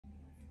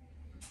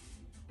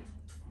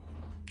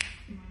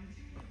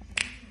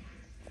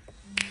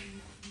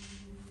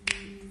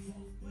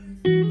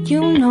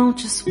You know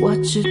just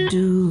what you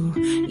do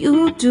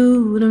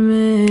to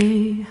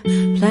me.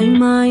 Play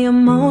my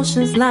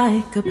emotions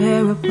like a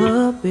pair of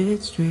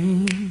puppet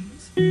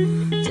strings.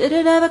 Did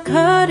it ever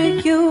occur to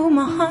you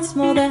my heart's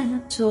more than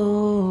a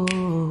toy?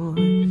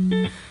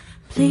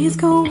 Please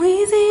go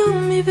easy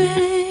on me,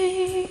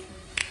 babe.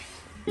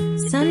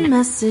 Send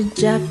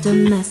message after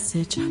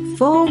message,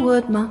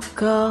 forward my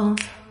calls.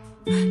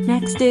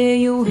 Next day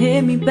you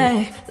hit me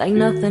back like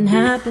nothing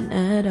happened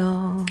at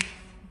all.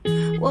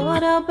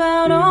 What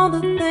about all the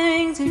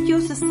things you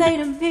used to say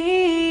to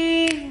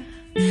me?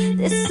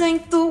 This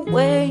ain't the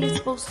way it's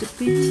supposed to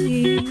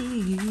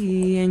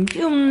be. And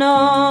you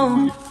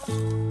know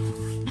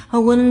I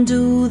wouldn't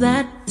do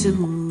that to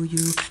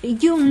you.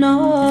 You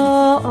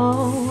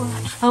know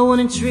I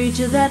wouldn't treat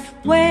you that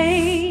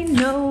way,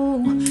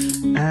 no.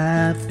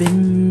 I've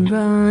been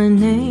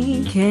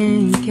running,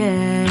 can't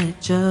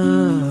catch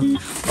up.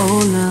 Oh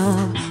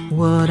love,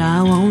 what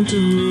I won't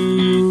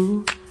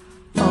do.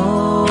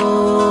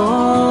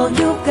 Oh,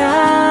 you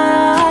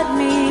got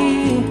me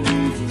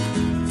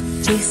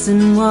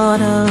chasing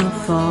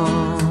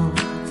waterfall.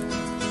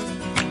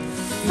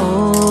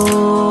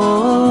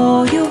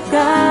 Oh, you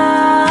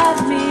got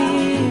me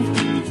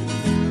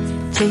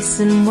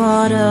chasing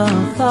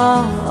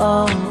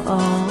waterfall.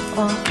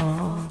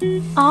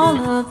 All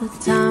of the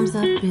times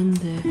I've been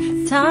there,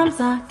 times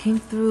I came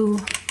through.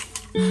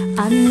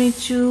 I'd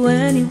meet you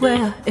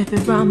anywhere if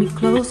it brought me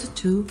closer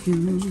to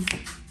you.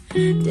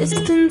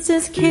 Distance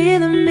is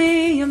killing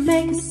me, you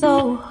make it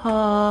so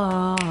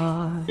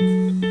hard.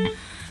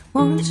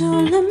 Won't you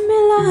let me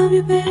love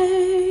you,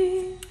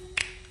 babe?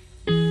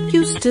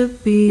 Used to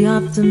be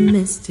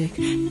optimistic,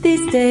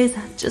 these days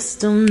I just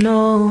don't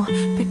know.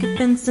 Picket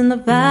fence in the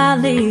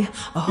valley,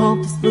 I hope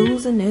it's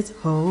losing its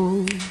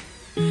hold.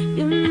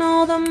 You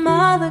know them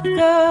other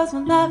girls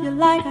won't love you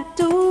like I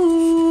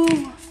do.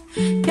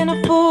 Can't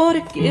afford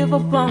to give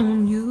up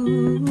on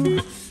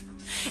you.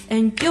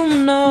 And you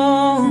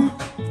know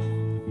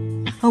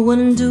I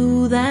wouldn't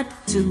do that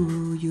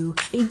to you.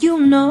 You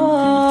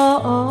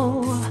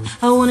know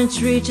I wouldn't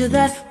treat you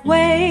that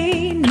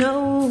way,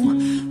 no.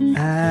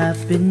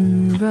 I've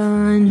been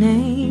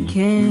running,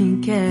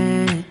 can't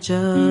catch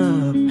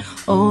up.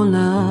 Oh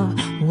love,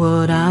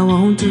 what I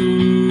won't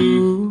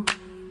do.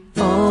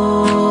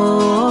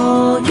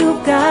 Oh, you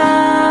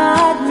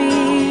got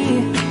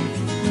me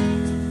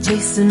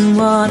chasing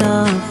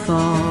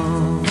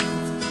waterfall.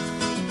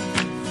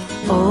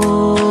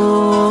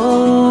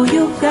 Oh,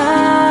 you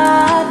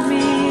got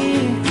me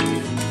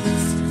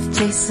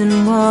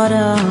chasing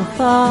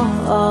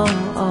waterfall.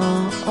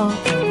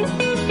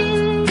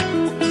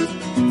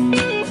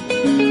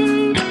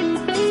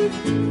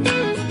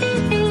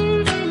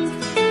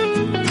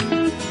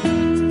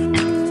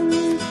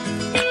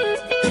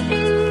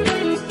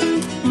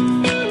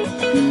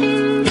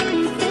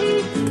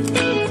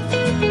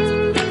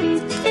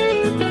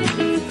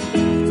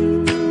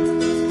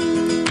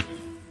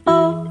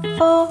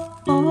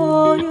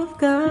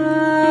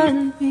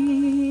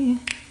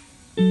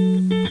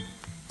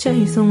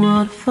 Chasing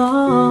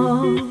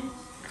waterfalls.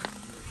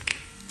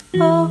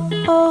 Oh,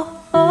 oh,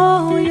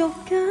 oh, you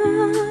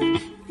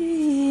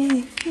got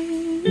me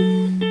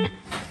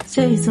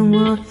chasing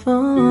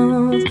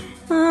waterfalls.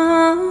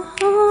 Oh,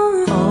 oh,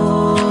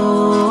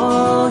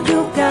 oh, you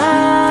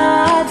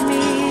got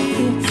me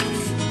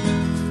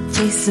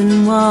chasing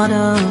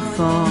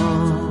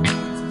waterfalls.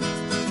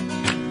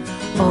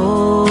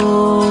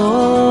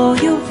 Oh,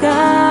 you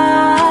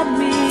got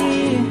me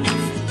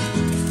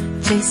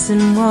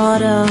chasing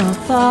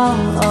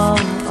waterfall.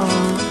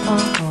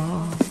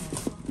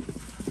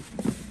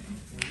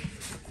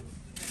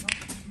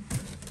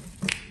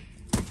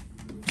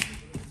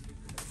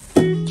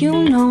 You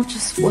know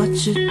just what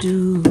you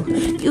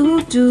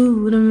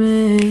do to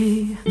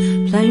me.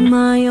 Play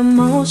my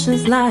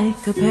emotions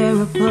like a pair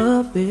of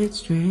puppet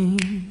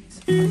strings.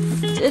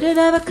 Did it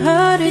ever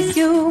occur to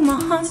you my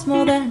heart's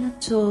more than a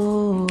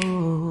toy?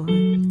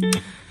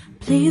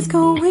 Please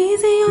go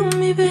easy on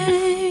me,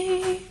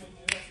 babe.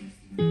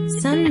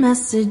 Send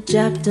message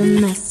after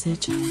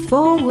message,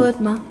 forward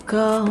my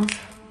calls.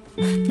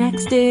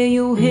 Next day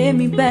you hit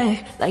me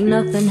back like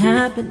nothing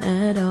happened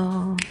at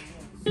all.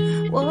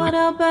 What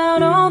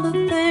about all the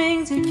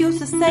things you used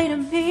to say to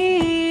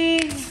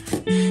me?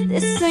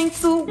 This ain't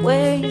the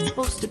way it's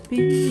supposed to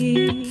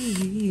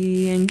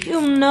be. And you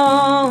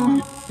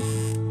know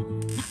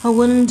I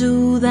wouldn't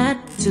do that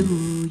to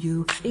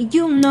you.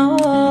 You know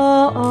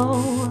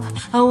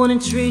I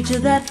wouldn't treat you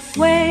that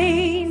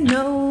way,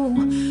 no.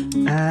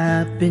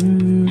 I've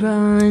been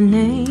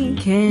running,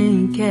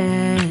 can't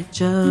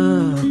catch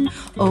up.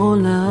 Oh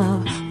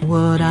love,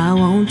 what I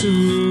won't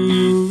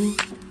do.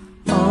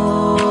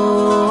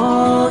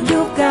 Oh,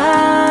 you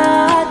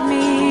got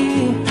me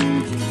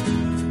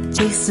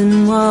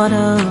chasing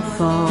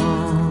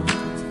waterfall.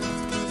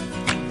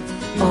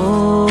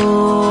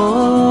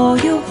 Oh,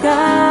 you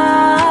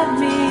got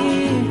me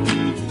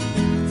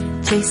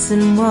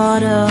chasing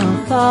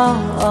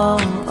waterfall.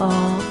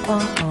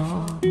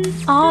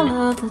 All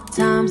of the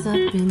times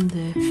I've been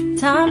there,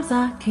 times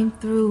I came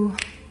through.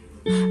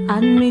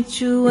 I'd meet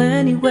you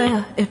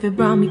anywhere if it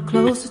brought me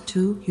closer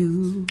to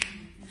you.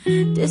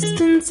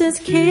 Distance is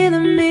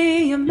killing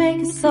me, you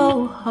make it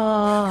so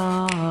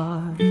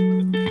hard.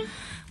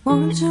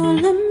 Won't you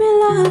let me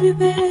love you,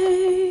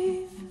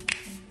 babe?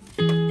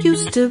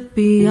 Used to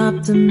be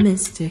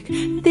optimistic,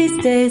 these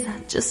days I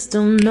just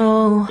don't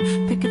know.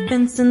 Pick a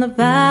fence in the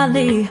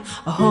valley,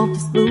 I hope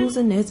it's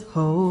losing its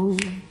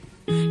hold.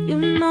 You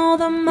know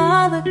them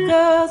other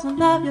girls will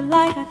love you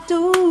like I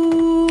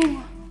do.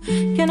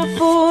 Can't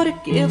afford to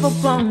give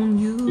up on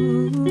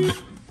you.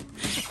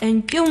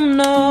 And you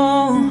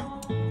know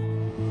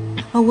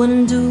I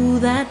wouldn't do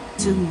that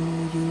to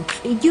you.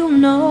 You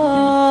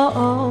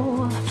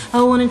know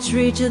I wouldn't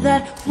treat you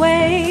that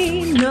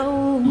way,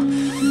 no.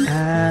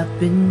 I've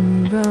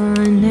been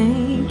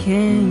running,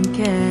 can't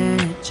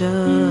catch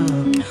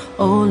up.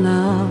 Oh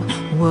love,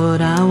 what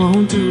I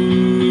won't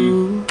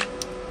do.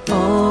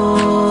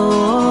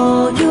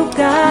 Oh, you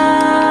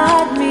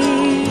got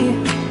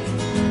me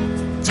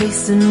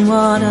chasing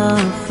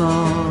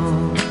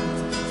waterfalls.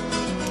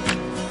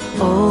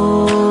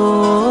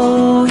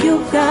 Oh, you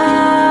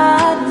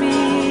got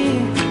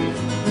me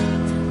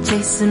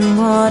chasing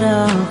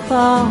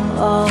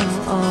waterfalls.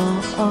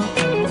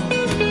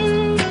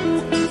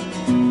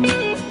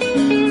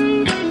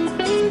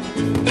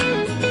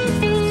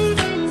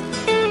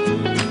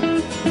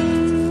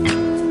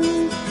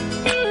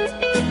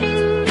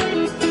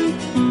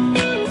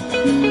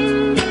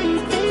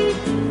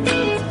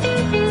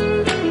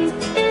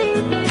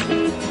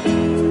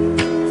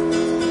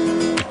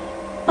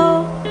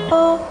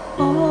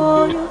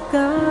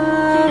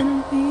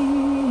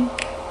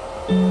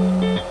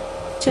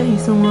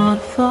 Chasing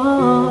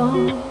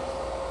waterfalls.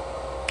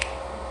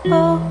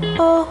 Oh,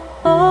 oh,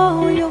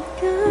 oh, you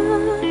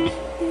got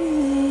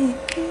me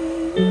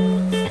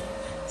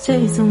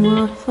chasing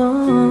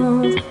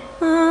waterfalls.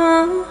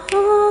 Oh,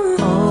 oh,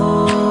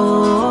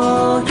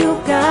 oh, you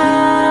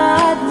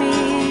got me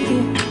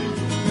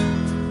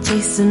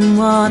chasing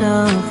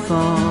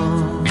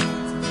waterfalls.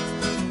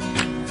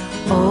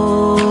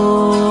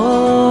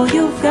 Oh,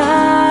 you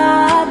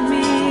got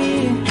me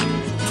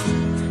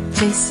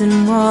chasing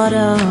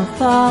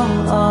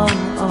waterfalls.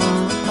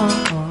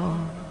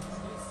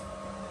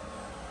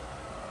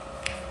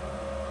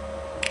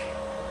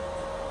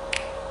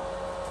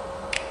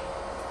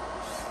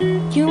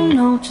 You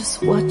know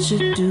just what you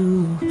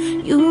do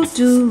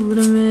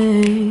to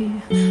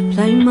me.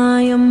 Play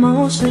my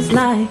emotions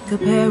like a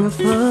pair of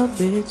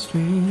puppet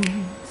strings.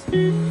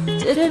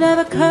 Did it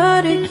ever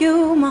occur to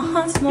you my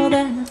heart's more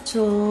than a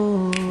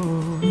toy?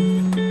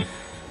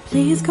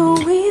 Please go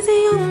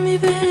easy on me,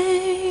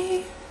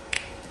 babe.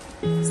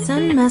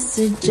 Send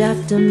message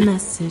after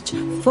message,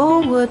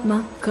 forward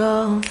my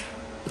calls.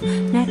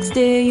 Next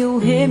day you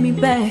hit me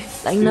back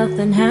like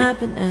nothing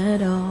happened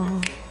at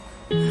all.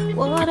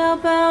 What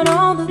about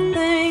all the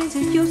things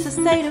you used to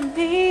say to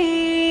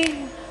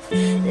me?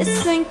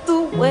 This ain't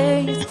the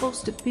way it's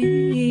supposed to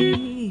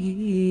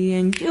be.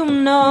 And you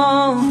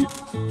know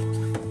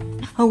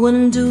I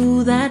wouldn't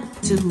do that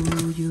to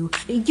you.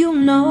 You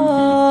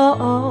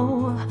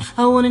know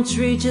I wouldn't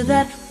treat you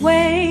that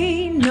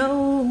way,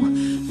 no.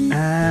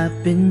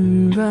 I've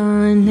been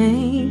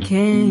running,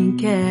 can't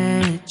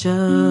catch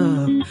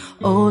up.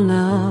 Oh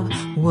love,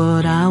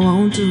 what I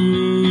won't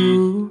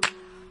do.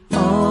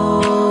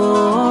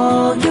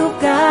 Oh, you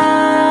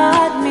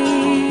got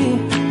me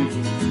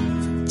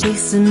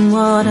chasing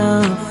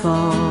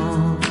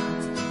waterfalls.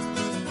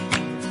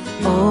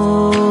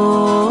 Oh,